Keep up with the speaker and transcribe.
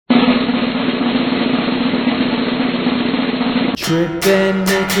Trippin',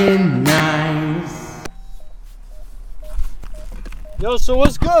 making nice. Yo, so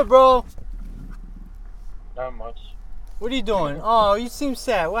what's good, bro? Not much. What are you doing? Oh, you seem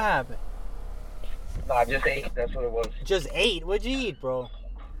sad. What happened? Nah, I just ate. That's what it was. Just ate? What'd you eat, bro?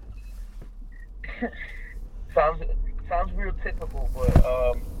 Sounds real typical,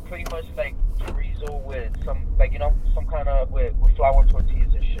 but pretty much like chorizo with some, like, you know, some kind of with flour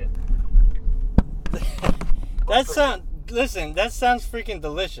tortillas and shit. That sounds freaking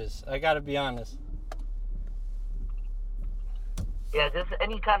delicious. I gotta be honest. Yeah, just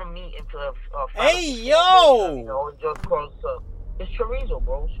any kind of meat into a Hey, yo! You know, just cause it's chorizo,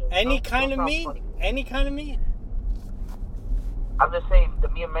 bro. So, Any kind of meat? Funny. Any kind of meat? I'm just saying, the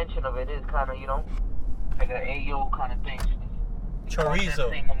mere mention of it is kind of, you know, like an ayo kind of thing. Chorizo.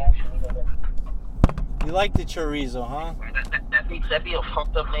 Same emotion, you know. You like the chorizo, huh? That'd be a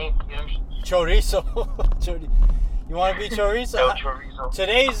fucked up name, you know what I mean? Chorizo. You want to be chorizo? Yo,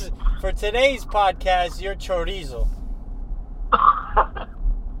 chorizo. For today's podcast, you're chorizo.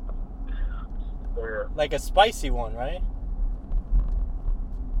 Yeah. Like a spicy one, right?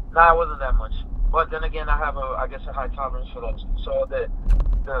 Nah, it wasn't that much. But then again, I have a high tolerance for that. So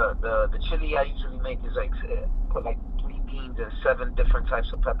the chili I usually make is like put like 3 beans and 7 different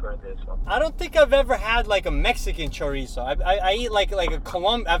types of pepper in there. So. I don't think I've ever had like a Mexican chorizo. I eat like a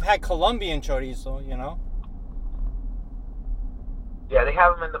I've had Colombian chorizo, you know. Yeah, they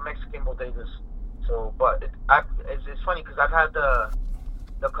have them in the Mexican bodegas. So, but it's funny because I've had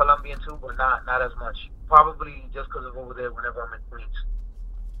the Colombian too, but not as much. Probably just because of over there whenever I'm in Queens.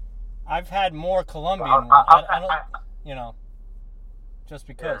 I've had more Colombian ones. I don't, you know, just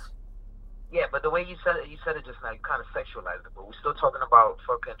because. Yeah, but the way you said it just now, you kind of sexualized it. But we're still talking about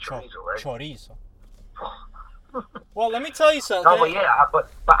fucking chorizo, right? Chorizo. Well, let me tell you something. No, but yeah, but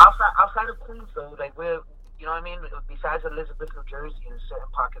outside of Queens though, like we're, you know what I mean? Besides Elizabeth, New Jersey, and certain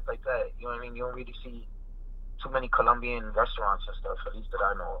pockets like that, you know what I mean? You don't really see too many Colombian restaurants and stuff, at least that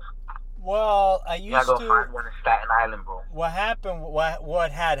I know of. Well, I used to. Go find one in Staten Island, bro. What happened?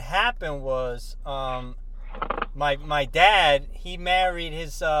 What had happened was, my dad, he married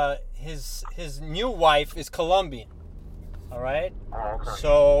his new wife is Colombian. All right. Oh, okay.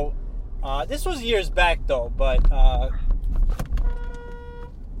 So, this was years back though, but.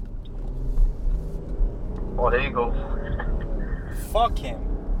 Oh, there you go. Fuck him,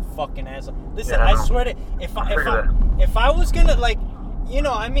 fucking asshole. Listen, Yeah, I swear to if I was gonna like, you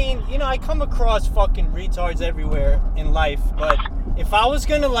know, I mean, you know, I come across fucking retards everywhere in life, but if I was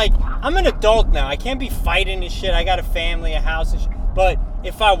gonna like, I'm an adult now. I can't be fighting and shit. I got a family, a house, and shit. But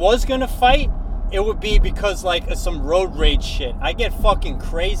if I was gonna fight, it would be because like of some road rage shit. I get fucking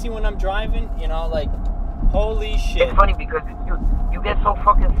crazy when I'm driving. You know, like, holy shit. It's funny because you get so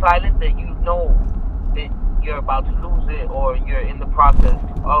fucking silent that you know that you're about to lose it or you're in the process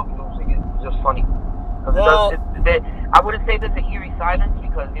of losing it. It's just funny. Well, I wouldn't say there's a eerie silence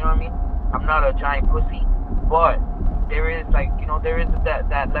because, you know what I mean? I'm not a giant pussy, but there is like, you know, there is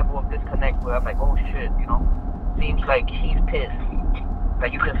that level of disconnect where I'm like, oh shit, you know, seems like he's pissed.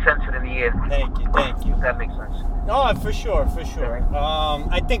 Like you can sense it in the air. Thank you. If that makes sense. No, for sure.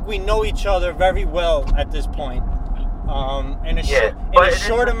 I think we know each other very well at this point. In a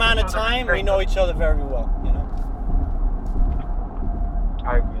short amount of time, we know each other very well, you know.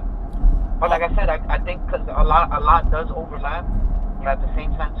 I agree. But like I said, I think because a lot does overlap, but at the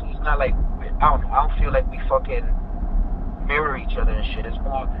same time, too, it's not like I don't feel like we fucking mirror each other and shit. It's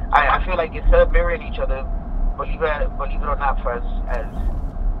more I feel like instead of mirroring each other, believe it or not, for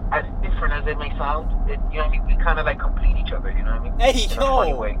as different as it may sound, you know what I mean? We kind of like complete each other. You know what I mean? Hey, in a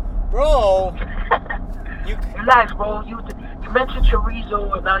funny way. Bro. Relax, bro. You mentioned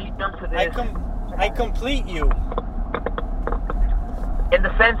chorizo, and now you jump to this. I complete you. In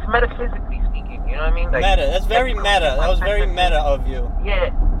the sense, metaphysically speaking, you know what I mean? Like, meta. That's very meta. That was very meta of you.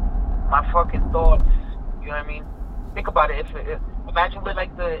 Yeah. My fucking thoughts. You know what I mean? Think about it. If imagine we're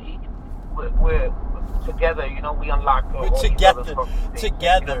like we're together. You know, we unlock all these other fucking things,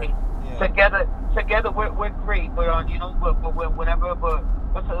 together. You know what I mean? Yeah. Together, we're great. We're on. You know, whenever.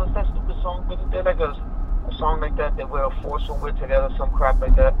 What's that stupid song? Wasn't there like a song like that we're a force when we're together? Some crap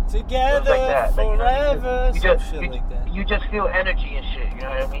like that. Together like that. forever. Like, you just feel energy and shit. You know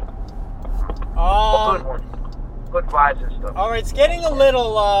what I mean? Good one. Good vibes and stuff. All right, it's getting a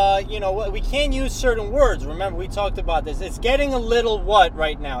little. You know, we can't use certain words. Remember, we talked about this. It's getting a little what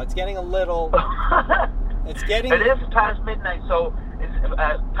right now? It's getting a little. It's getting. It is past midnight, so it's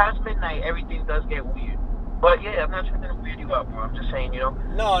past midnight. Everything does get weird. But yeah, I'm not trying to weird you out, bro. I'm just saying, you know.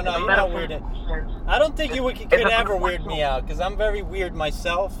 No, you're not weird. I don't think you could ever weird me out because I'm very weird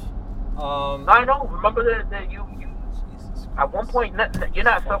myself. I know. Remember that you At one point, you're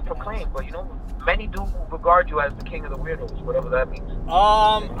not self-proclaimed, but many do regard you as the king of the weirdos, whatever that means.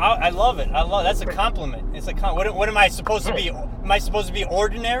 I love it. That's a compliment. It's a what am I supposed to be? Am I supposed to be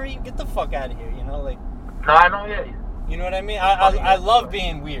ordinary? Get the fuck out of here, like. No, I know, yeah. You know what I mean? I love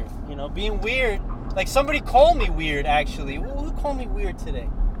being weird. Being weird. Like somebody called me weird. Actually, who called me weird today?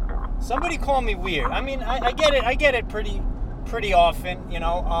 Somebody called me weird. I mean, I get it. I get it pretty often.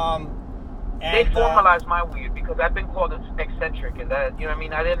 They formalized my weird because I've been called eccentric, and that, I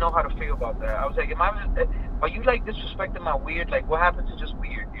mean, I didn't know how to feel about that. I was like, are you like disrespecting my weird? Like, what happened to just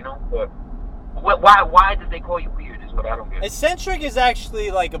weird? But why did they call you weird? Is what I don't get. Eccentric is actually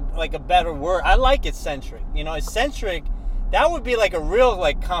like a better word. I like eccentric. Eccentric, that would be like a real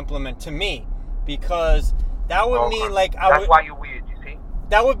like compliment to me, because that would mean like that's why you're weird.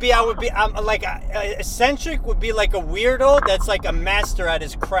 That would be, I'm like, eccentric would be like a weirdo that's like a master at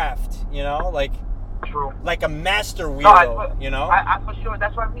his craft, like, true, like a master weirdo, I for sure,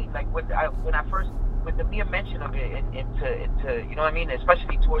 that's what I mean. Like when I first, with the mere mention of it into you know what I mean,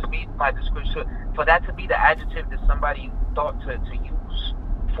 especially towards me, my description, for that to be the adjective that somebody thought to use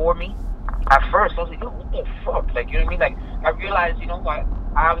for me, at first I was like, yo, what the fuck? Like, you know what I mean? Like, I realized, I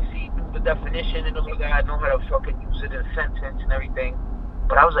obviously knew the definition and all that, I know how to fucking use it in a sentence and everything.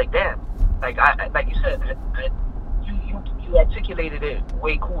 But I was like, damn, like you said, you articulated it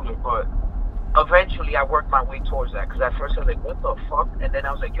way cooler. But eventually, I worked my way towards that. Because at first, I was like, what the fuck? And then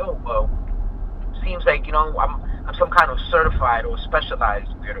I was like, yo, well, seems like I'm some kind of certified or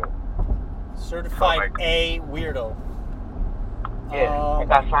specialized weirdo. Certified A weirdo. Yeah, I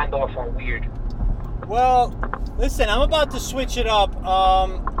got signed off on weird. Well, listen, I'm about to switch it up.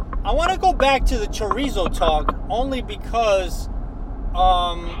 I want to go back to the chorizo talk only because. You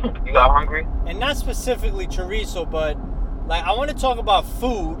got hungry? And not specifically chorizo, but like I want to talk about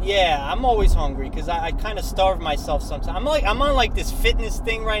food. Yeah, I'm always hungry because I kind of starve myself sometimes. I'm on like this fitness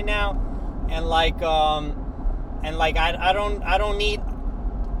thing right now, and I don't eat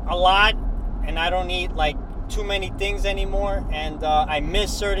a lot, and I don't eat like too many things anymore, and I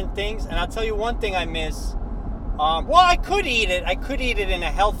miss certain things. And I'll tell you one thing I miss. Well, I could eat it. I could eat it in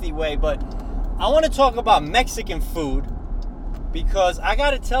a healthy way, but I want to talk about Mexican food. Because I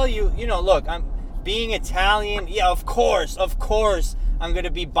gotta tell you, look, I'm being Italian. Yeah, of course, I'm gonna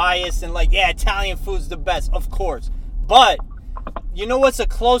be biased and like, yeah, Italian food's the best, of course. But you know what's a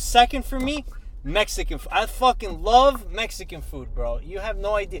close second for me? Mexican food. I fucking love Mexican food, bro. You have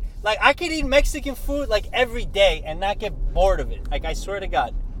no idea. Like, I could eat Mexican food like every day and not get bored of it. Like, I swear to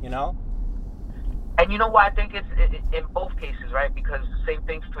God, And you know what I think it's in both cases, right? Because the same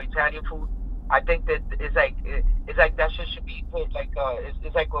thing for Italian food. I think that it's like that shit should be put like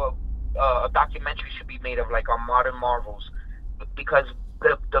it's like a documentary should be made of like our modern marvels, because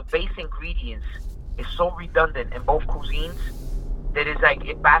the base ingredients is so redundant in both cuisines that it's like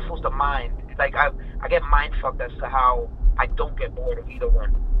it baffles the mind. It's like I get mind fucked as to how I don't get bored of either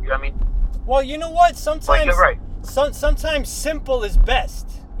one. You know what I mean? Well, you know what? Sometimes but you're right. Sometimes simple is best.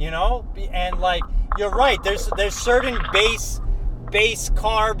 And like you're right. There's certain base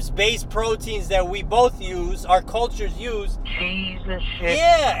carbs, base proteins that we both use, our cultures use. Cheese and shit.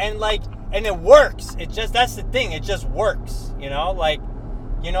 Yeah, and it works. That's the thing. It just works. I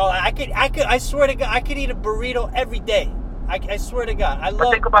swear to God, I could eat a burrito every day. I swear to God.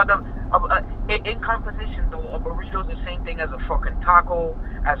 But think about them. In composition, though, a burrito is the same thing as a fucking taco,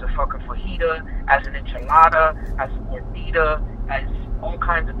 as a fucking fajita, as an enchilada, as a gordita, as all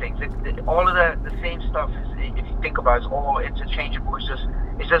kinds of things. All of the same stuff is, if you think about it, it's all interchangeable. It's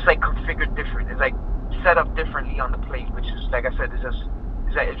just like configured different. It's like set up differently on the plate, which is, like I said,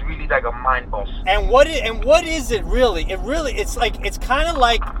 it's really like a mind bust. And what is it really? It's like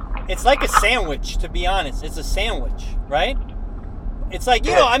a sandwich, to be honest. It's a sandwich, right? It's like,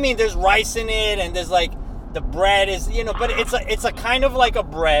 there's rice in it, and there's like the bread is, but it's a kind of like a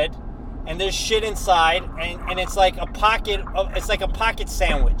bread, and there's shit inside, and it's like a pocket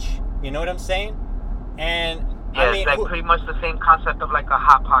sandwich. You know what I'm saying? And yeah, it's like pretty much the same concept of like a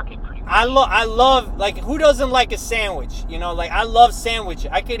hot pocket. Pretty much. I love like, who doesn't like a sandwich? Like I love sandwiches.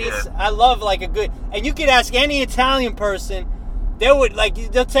 I could eat. I love like a good. And you could ask any Italian person, they'll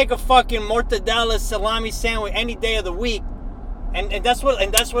take a fucking mortadella salami sandwich any day of the week, and that's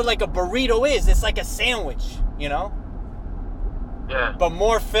what like a burrito is. It's like a sandwich, Yeah. But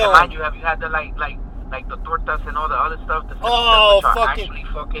more filling. Mind you, have you had the like the tortas and all the other stuff?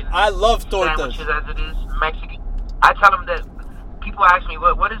 Fucking! I love tortas. Sandwiches as it is Mexican. I tell them that people ask me,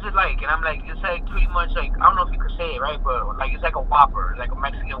 what is it like? And I'm like, it's like pretty much like, I don't know if you could say it, right? But like, it's like a Whopper, like a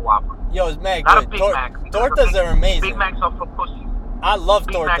Mexican Whopper. Yo, it's mad Not good. a Big Mac. Tortas are amazing. Big Macs are for pussy. I love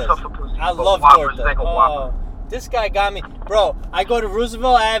Big tortas. Macs are for pussy. I love Whoppers tortas. like a Whopper. This guy got me. Bro, I go to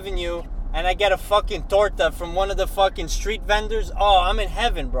Roosevelt Avenue and I get a fucking torta from one of the fucking street vendors. Oh, I'm in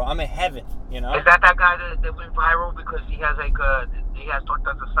heaven, bro. I'm in heaven, you know? Is that guy that went viral because he has he has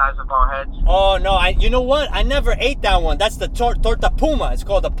tortas the size of our heads? Oh, no. You know what? I never ate that one. That's the torta Puma. It's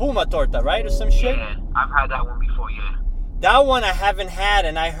called the Puma torta, right? Or some shit? Yeah, I've had that one before, yeah. That one I haven't had,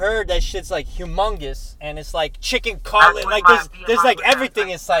 and I heard that shit's like humongous, and it's like chicken cutlet. Like there's like everything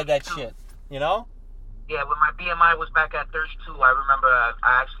inside that shit, you know? Yeah, when my BMI was back at 32, I remember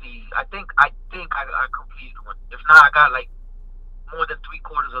I think I completed one. If not, I got like more than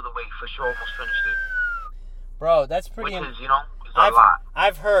 3/4 of the way for sure. Almost finished it. Bro, that's pretty. Which is, you know, is a lot.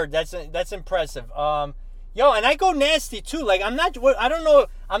 I've heard that's impressive. Yo, and I go nasty too. Like I don't know.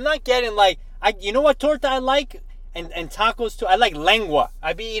 I'm not getting like you know what torta I like and tacos too. I like lengua.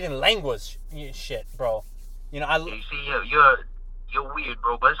 I be eating lenguas shit, bro. You know You see, you're weird,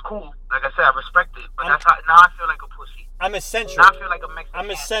 bro, but it's cool. Like I said, I respect it. But now I feel like a pussy. I'm eccentric. Now I feel like a Mexican.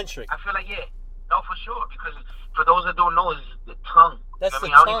 I'm eccentric. I feel like, yeah. No, for sure. Because for those that don't know, it's the tongue. That's I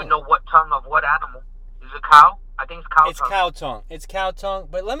mean, the I tongue. don't even know what tongue of what animal. Is it cow? I think it's cow tongue. It's cow tongue. It's cow tongue.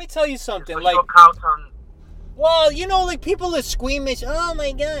 But let me tell you something. It's like cow tongue. Well, you know, like people are squeamish. Oh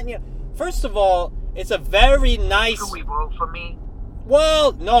my god. You know, first of all, it's a very nice. Chewy, bro, for me.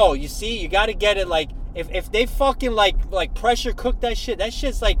 Well, no. You see, you got to get it like. If they fucking like pressure cook that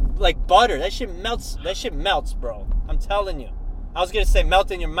shit's like butter. That shit melts, bro. I'm telling you. I was gonna say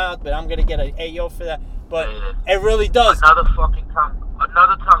melt in your mouth, but I'm gonna get an AO for that. But it really does. Another tongue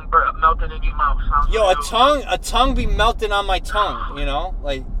melting in your mouth. Sounds Yo, a tongue be melting on my tongue. You know,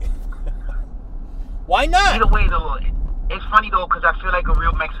 like why not? Either way, though, it's funny though because I feel like a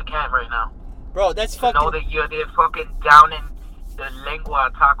real Mexican right now. Bro, that's fucking. I know that they're fucking down in the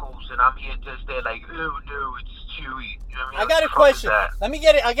lengua tacos, and I'm here just there like, oh no, it's chewy. You know what I mean? I got a question. Let me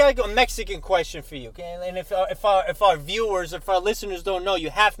get it. I got a Mexican question for you. Okay, and if our viewers, if our listeners don't know, you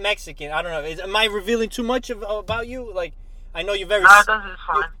half Mexican. I don't know. Am I revealing too much about you? Like, I know you're very. Nah, it's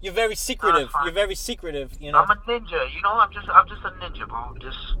fine. You're very secretive. You're very secretive. You know. I'm a ninja. You know, I'm just a ninja, bro.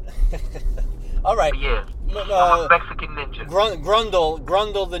 Just. All right. But yeah. I'm a Mexican ninja.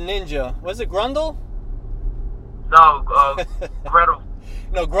 Grundle the ninja. Was it Grundle? No, Gretel.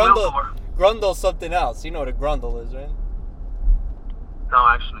 No, Grundle's something else. You know what a Grundle is, right? No,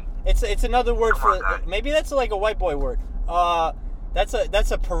 actually. It's another word for maybe that's like a white boy word. That's a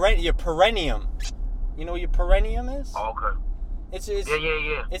your perennium. You know what your perennium is? Oh, okay. It's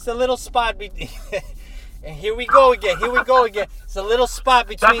yeah. It's a little spot and here we go again. It's a little spot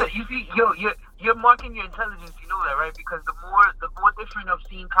between. You see, you're marking your intelligence. You know that, right? Because the more different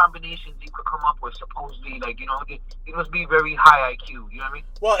obscene combinations you could come up with, supposedly, like, you know, it must be very high IQ. You know what I mean?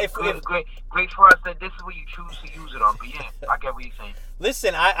 Well, it's great for us that this is what you choose to use it on. But yeah, I get what you're saying.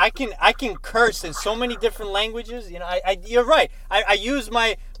 Listen, I can curse in so many different languages. You know, you're right. I use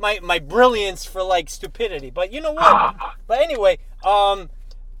my brilliance for like stupidity. But you know what? But anyway,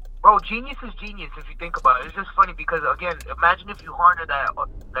 Bro, genius is genius if you think about it. It's just funny because, again, imagine if you harness that,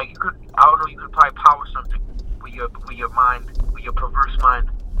 like you could probably power something with your mind, with your perverse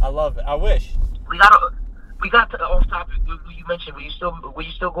mind. I love it. I wish. We got to off topic. You mentioned, were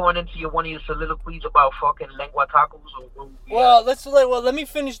you still going into one of your soliloquies about fucking lengua tacos? Let me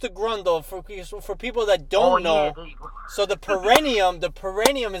finish the grundle for people that don't know. Yeah, so the perennium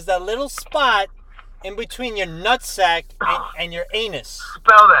is that little spot in between your nutsack and your anus.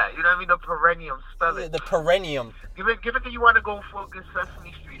 Spell that. You know what I mean? The perennium. Spell it. The perennium. Give it that you want to go fucking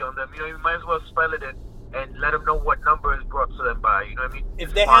Sesame Street on them. You know, you might as well spell it and let them know what number is brought to them by. You know what I mean?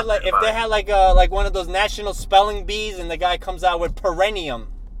 If they had like one of those national spelling bees, and the guy comes out with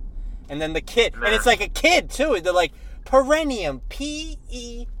perennium, and then the kid, and it's like a kid too. They're like perennium,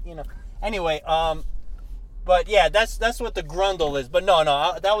 P-E. You know. Anyway, but yeah, that's what the grundle is. But no,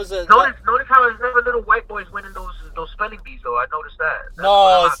 that was a. Notice how there's never little white boys winning those spelling bees though. I noticed that.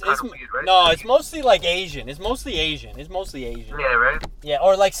 It's weird, right? It's mostly like Asian. It's mostly Asian. Yeah, right. Yeah,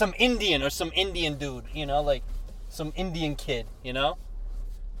 or like some Indian dude. You know, like some Indian kid. You know,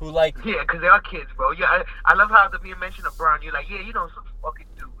 who like. Yeah, because they are kids, bro. Yeah, I love how the mention of Brown. You're like, yeah, you know, some fucking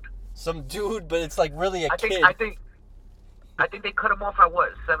dude. Some dude, but it's like really a kid. I think they cut him off at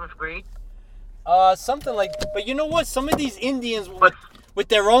what, 7th grade. Something like, but you know what? Some of these Indians with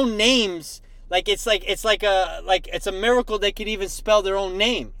their own names, like it's a miracle they could even spell their own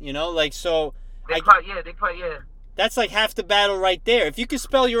name. You know, like so. They probably. That's like half the battle right there. If you could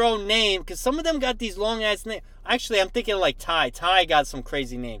spell your own name, because some of them got these long ass names. Actually, I'm thinking like Thai. Thai got some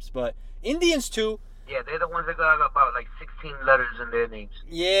crazy names, but Indians too. Yeah, they're the ones that got about like 16 letters in their names.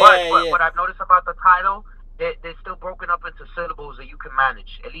 Yeah, but what I've noticed about the title. They're still broken up into syllables that you can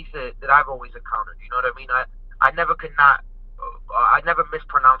manage. At least that I've always encountered. You know what I mean? I never could not. I never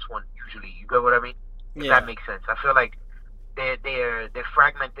mispronounce one usually. You get what I mean? If that makes sense. I feel like they're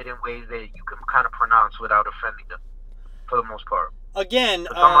fragmented in ways that you can kind of pronounce without offending them, for the most part. Again,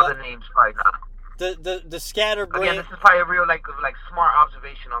 but some other names probably not. The scatterbrain. Again, this is probably a real like smart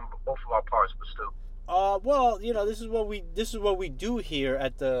observation on both of our parts, but still. Well, this is what we do here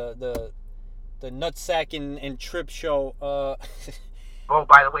at the Nutsack and Trip show. Oh,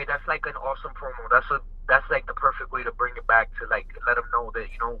 by the way, that's like an awesome promo. That's like the perfect way to bring it back to like let them know that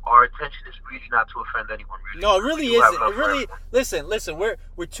our intention is really not to offend anyone. Really. No, it really isn't. It really listen.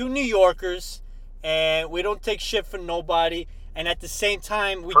 We're two New Yorkers, and we don't take shit from nobody. And at the same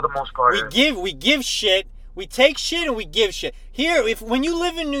time, for the most part, we give shit. We take shit and we give shit. Here, when you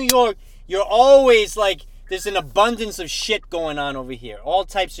live in New York, you're always like there's an abundance of shit going on over here. All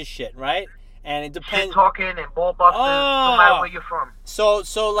types of shit, right? And it depends. Shit talking and ball busters, no matter where you're from. So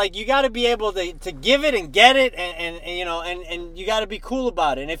like you got to be able to give it and get it, and you got to be cool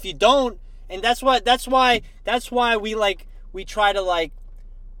about it. And if you don't, and that's why we try to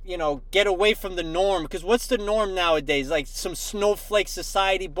get away from the norm, because what's the norm nowadays? Like some snowflake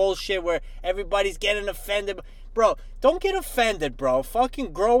society bullshit where everybody's getting offended. Bro, don't get offended, bro.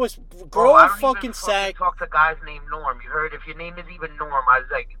 Fucking grow a fucking sack. Talk to guys named Norm. You heard? If your name is even Norm, I was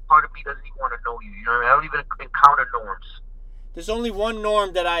like, part of me doesn't even want to know you. You know what I mean? I don't even encounter norms. There's only one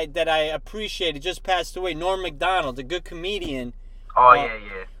Norm that I appreciate. It just passed away. Norm Macdonald, a good comedian. Oh yeah.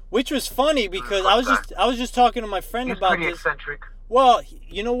 Which was funny because I was just talking to my friend about pretty this. Eccentric. Well,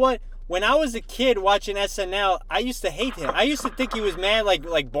 you know what? When I was a kid watching SNL, I used to hate him. I used to think he was mad,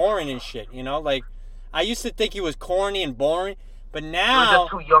 like boring and shit. Like. I used to think he was corny and boring, but now you were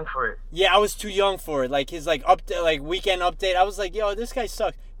just too young for it. Yeah, I was too young for it. Like his update, weekend update, I was like, yo, this guy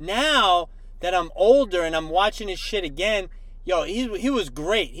sucks. Now that I'm older and I'm watching his shit again, yo, he was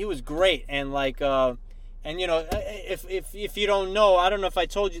great. He was great, and if you don't know, I don't know if I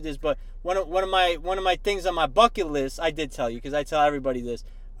told you this, but one of my things on my bucket list, I did tell you because I tell everybody this,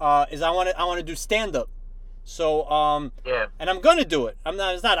 is I want to do stand up. So and I'm gonna do it. I'm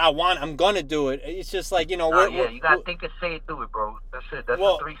gonna do it. It's just like you gotta think and say it, do it, bro. That's it. That's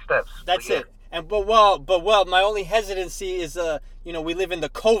the 3 steps. That's it. And but my only hesitancy is we live in the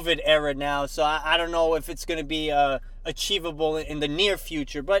COVID era now, so I don't know if it's gonna be achievable in the near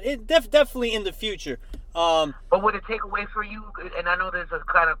future, but it definitely in the future. But would it take away from you? And I know there's a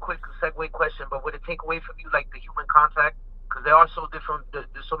kind of quick segue question, but would it take away from you like the human contact? Because there are so different. There's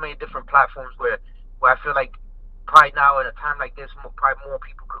so many different platforms where I feel like probably now at a time like this, probably more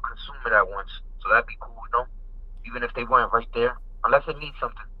people could consume it at once. So that'd be cool, even if they weren't right there, unless it means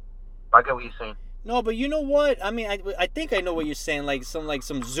something. I get what you're saying. No, but you know what? I mean, I think I know what you're saying. Like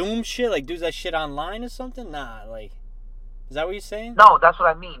some Zoom shit, like do that shit online or something. Nah, like, is that what you're saying? No, that's what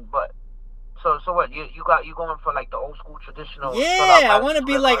I mean. But so what? You going for like the old school traditional? Yeah, I want to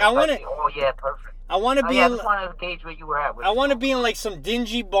be like Oh yeah, perfect. I want to be I just want to gauge where you were at. I want to be in like some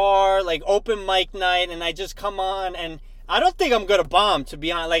dingy bar, like open mic night, and I just come on, and I don't think I'm gonna bomb, to be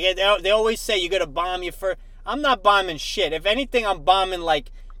honest. Like they always say, you gotta bomb your first. I'm not bombing shit. If anything, I'm bombing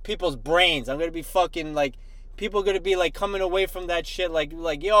like people's brains. I'm gonna be fucking like people are gonna be like coming away from that shit like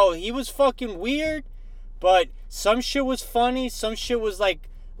yo, he was fucking weird, but some shit was funny, some shit was like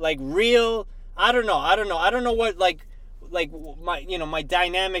real. I don't know what like my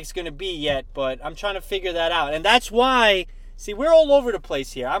dynamic's gonna be yet, but I'm trying to figure that out. And that's why, see, we're all over the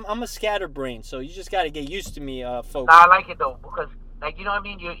place here. I'm a scatterbrain, so you just gotta get used to me, folks. Nah, I like it though, because like, you know what I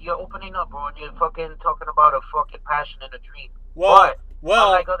mean, you're opening up, bro, and you're fucking talking about a fucking passion and a dream. Well,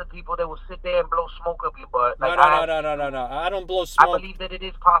 unlike other people that will sit there and blow smoke up your butt. Like, no. I don't blow smoke. I believe that it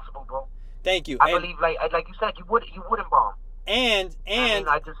is possible, bro. Thank you. I believe, like you said, you wouldn't bomb. And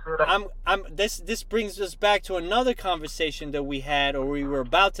I just feel like this brings us back to another conversation that we had, or we were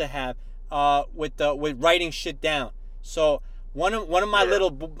about to have, with writing shit down. So one of my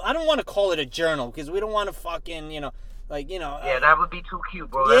little, I don't want to call it a journal because we don't want to fucking yeah, that would be too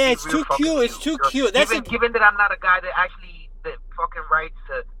cute, bro. Yeah, it's too cute. It's too cute. Given that I'm not a guy that fucking writes.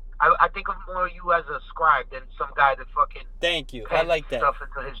 I think of more of you as a scribe than some guy that fucking. Thank you. I like that. Stuff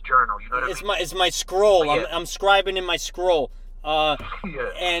into his journal. You know what I mean? It's my scroll. Yeah. I'm scribing in my scroll. Yeah.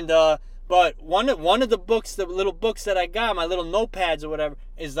 And but one of the books, the little books that I got, my little notepads or whatever,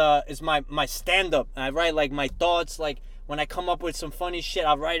 is my stand up. I write like my thoughts, like when I come up with some funny shit,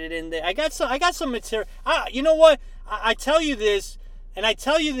 I'll write it in there. I got some material. You know what? I tell you this, and I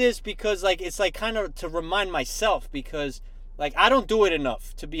tell you this because like it's like kind of to remind myself, because like I don't do it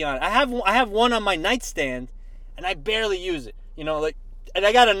enough, to be honest. I have one on my nightstand, and I barely use it. Like, and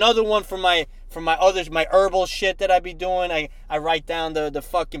I got another one for my herbal shit that I be doing. I write down the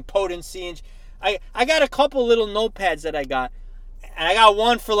fucking potency, and I got a couple little notepads that I got. And I got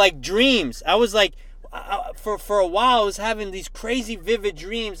one for like dreams. I was like, for a while I was having these crazy vivid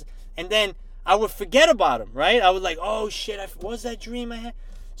dreams, and then I would forget about them, right? I was like, oh shit, what was that dream I had?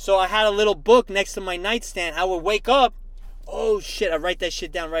 So I had a little book next to my nightstand. I would wake up, oh shit, I write that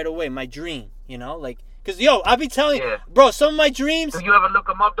shit down right away, my dream, you know? Like, because, yo, I'll be telling you, bro, some of my dreams... Do you ever look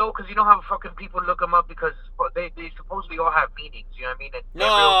them up, though? Because you know how fucking people look them up because they supposedly all have meanings, you know what I mean?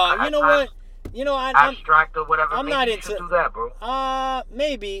 No, you know what? You know, I'm abstract or whatever. I'm maybe not you into. should do that, bro.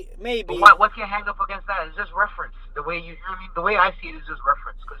 Maybe. But what's your hang up against that? It's just reference. The way you know what I mean? The way I see it is just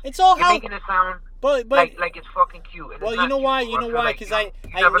reference. It's all you're how making it sound but like it's fucking cute. And well, it's you know not why? cute, You know why? Because you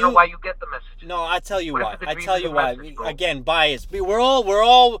never know why you get the message. No, I tell you why. I Dream tell is you a why. message, bro. Again, bias. We're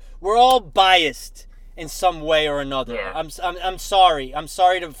all biased in some way or another. Yeah. I'm sorry. I'm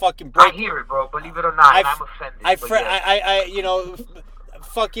sorry to fucking break. I hear it, bro. Believe it or not, I'm offended. I you know,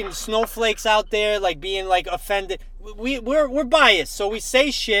 fucking snowflakes out there like being like offended. We're biased, so we say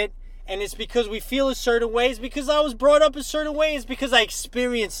shit, and it's because we feel a certain way. It's because I was brought up a certain way. It's because I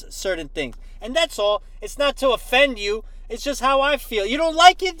experienced certain things, and that's all. It's not to offend you. It's just how I feel. You don't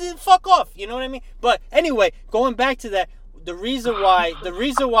like it, then fuck off. You know what I mean? But anyway, going back to that, the reason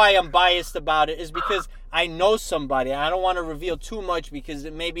why I'm biased about it is because I know somebody. I don't want to reveal too much because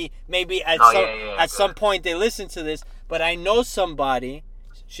maybe at some point they listen to this. But I know somebody.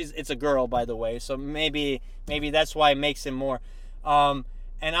 It's a girl, by the way, so maybe that's why it makes it more. And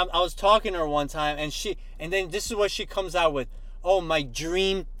I was talking to her one time, and then this is what she comes out with. Oh, my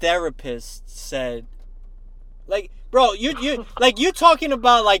dream therapist said. Like, bro, you talking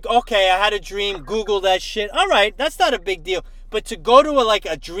about like, okay, I had a dream, Google that shit. All right, that's not a big deal. But to go to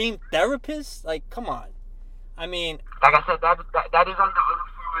a dream therapist, like, come on. I mean, like I said, that is on the other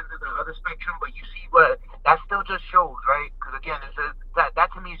end of the other spectrum, but you see what that still just shows, right? Because again,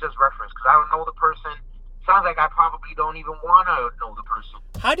 that to me is just reference. Because I don't know the person. Sounds like I probably don't even want to know the person.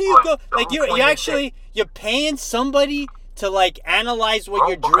 How do you go? Like you're paying somebody to like analyze what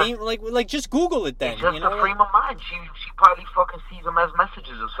your dream, like just Google it then. It's just you know? a frame of mind. She probably fucking sees them as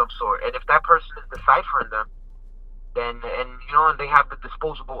messages of some sort. And if that person is deciphering them, then and they have the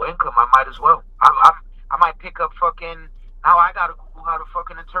disposable income, I might as well. I might pick up fucking. Now I gotta Google how to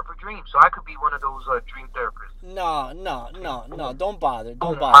fucking interpret dreams, so I could be one of those dream therapists. No, don't bother.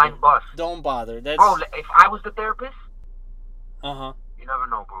 Mind bust. Don't bother. That's... Bro, if I was the therapist, you never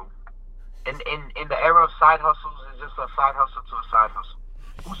know, bro. In the era of side hustles, it's just a side hustle to a side hustle.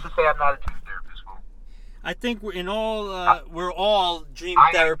 Who's to say I'm not a dream therapist, bro? I think we're all dream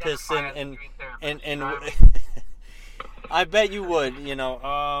therapists, and I bet you would.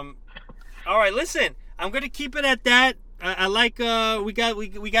 All right, listen. I'm gonna keep it at that. I like we got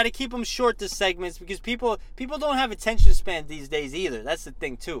to keep them short, the segments, because people don't have attention span these days either. That's the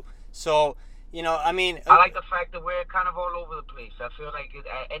thing too. So I mean, I like the fact that we're kind of all over the place. I feel like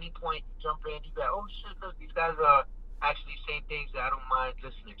at any point you jump in, you go, oh shit, look, these guys are actually saying things that I don't mind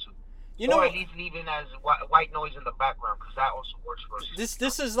listening to. Or at least leaving as white noise in the background, because that also works for us.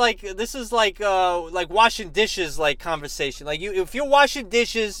 This is like washing dishes, like conversation. Like if you're washing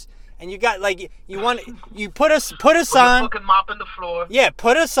dishes. And you got you put us on. Fucking mopping the floor. Yeah,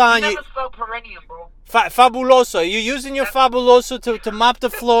 put us on. You never spelled perennium, bro. Fabuloso. You're using your Fabuloso to mop the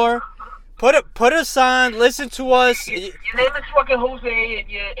floor. Put us on. Listen to us. Your name is fucking Jose,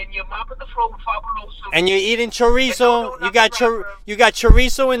 and you're mopping the floor with Fabuloso. And you're eating chorizo. You got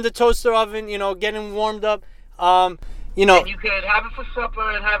chorizo in the toaster oven. Getting warmed up. And you could have it for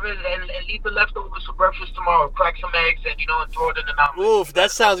supper and have it and leave the leftovers for breakfast tomorrow. Crack some eggs and and throw it in the omelet. Oof, that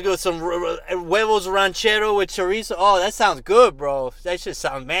sounds good. Some huevos ranchero with chorizo. Oh, that sounds good, bro. That should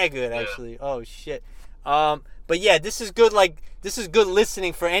sound mad good, actually. Oh shit. But yeah, this is good. This is good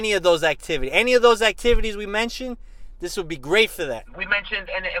listening for any of those activities. Any of those activities we mentioned. This would be great for that. We mentioned,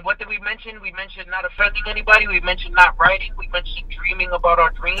 and what did we mention? We mentioned not offending anybody. We mentioned not writing. We mentioned dreaming about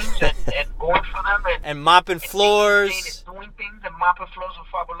our dreams and going for them. And mopping floors. Doing things and mopping floors with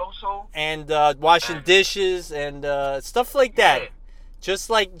Fabuloso. And washing dishes and stuff like that. Yeah.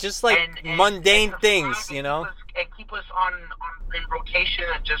 Just like mundane things, And keep us on in rotation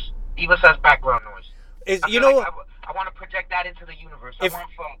and just leave us as background noise. I want to project that into the universe. I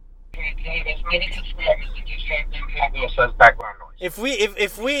want for... as many subscribers to just have us as background noise. If we can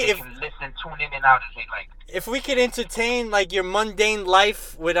listen, tune in and out as they like. If we could entertain your mundane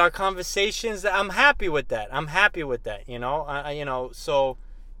life with our conversations, I'm happy with that. So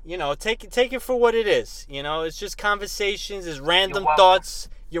take it for what it is. It's just conversations, it's random thoughts.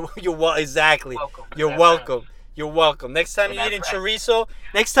 You're exactly. You're welcome. You're welcome. Next time you're eating chorizo,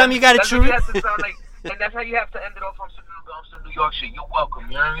 next time you got a chorizo. And that's how you have to end it off on some New York shit. You're welcome.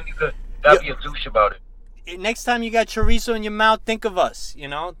 You know what I mean? Gotta be a douche about it. Next time you got chorizo in your mouth, think of us. You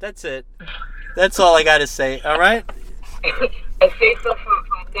know, that's it. That's all I gotta say. All right. And say something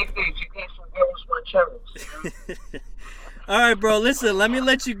for next day. You get some Weirdos Mancheros. All right, bro. Listen, let me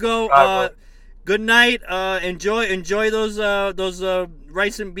let you go. Good night. Enjoy those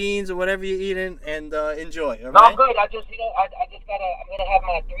rice and beans or whatever you're eating, and enjoy. All right? No, I'm good. I just I'm gonna have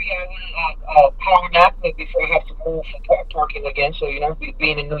my 3-hour power nap before I have to move for parking again. So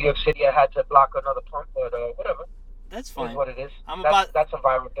being in New York City, I had to block another park, but whatever. That's fine. That's what it is. That's a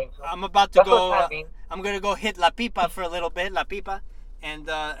viral thing. So. I'm about to go. I'm gonna go hit La Pipa for a little bit, La Pipa, and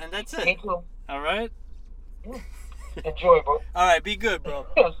that's it. Me too. All right. Enjoy, bro. All right, be good, bro.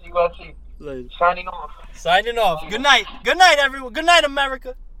 See you on TV. Later. Signing off. Signing off. Good night. Good night, everyone. Good night,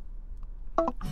 America.